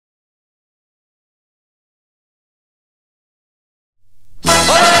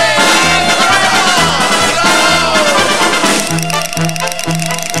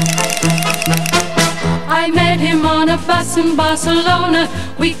in Barcelona.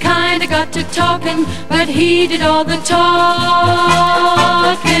 We kinda got to talking, but he did all the talking.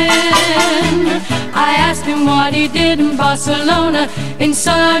 I asked him what he did in Barcelona, in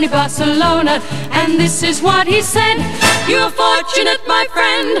sunny Barcelona, and this is what he said. You're fortunate, my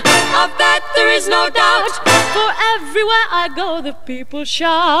friend, of that there is no doubt, for everywhere I go the people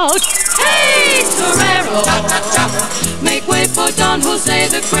shout, hey, Torero! Make way for Don Jose,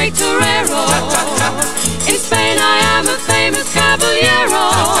 the great Torero. In Spain I am a famous caballero.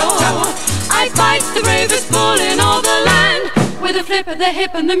 I fight the bravest bull in all the land, with a flip of the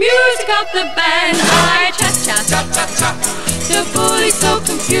hip and the music of the band. I cha-cha, the bull is so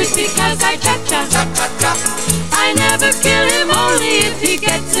confused because I cha-cha. I never kill him, only if he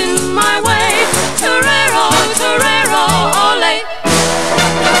gets in my way. Torero, Torero, ole.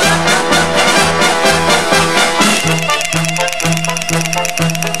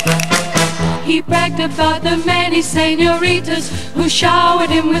 He bragged about the many senoritas who showered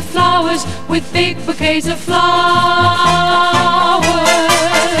him with flowers, with big bouquets of flowers.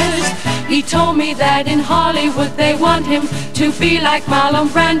 He told me that in Hollywood they want him to be like Marlon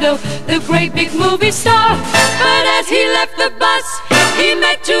Brando, the great big movie star. But as he left the bus, he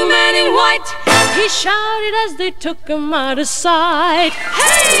met two men in white. He shouted as they took him out of sight,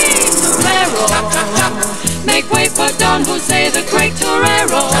 hey, Torero! Make way for Don Jose, the great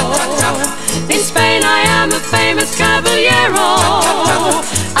Torero. In Spain I am a famous caballero.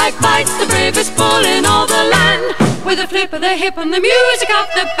 I fight the bravest bull in all the land, with a flip of the hip and the music of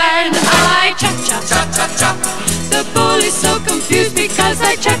the band. I cha-cha, the bull is so confused because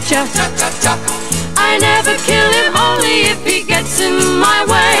I cha-cha. I never kill him, only if he gets in my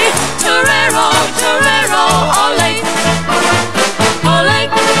way.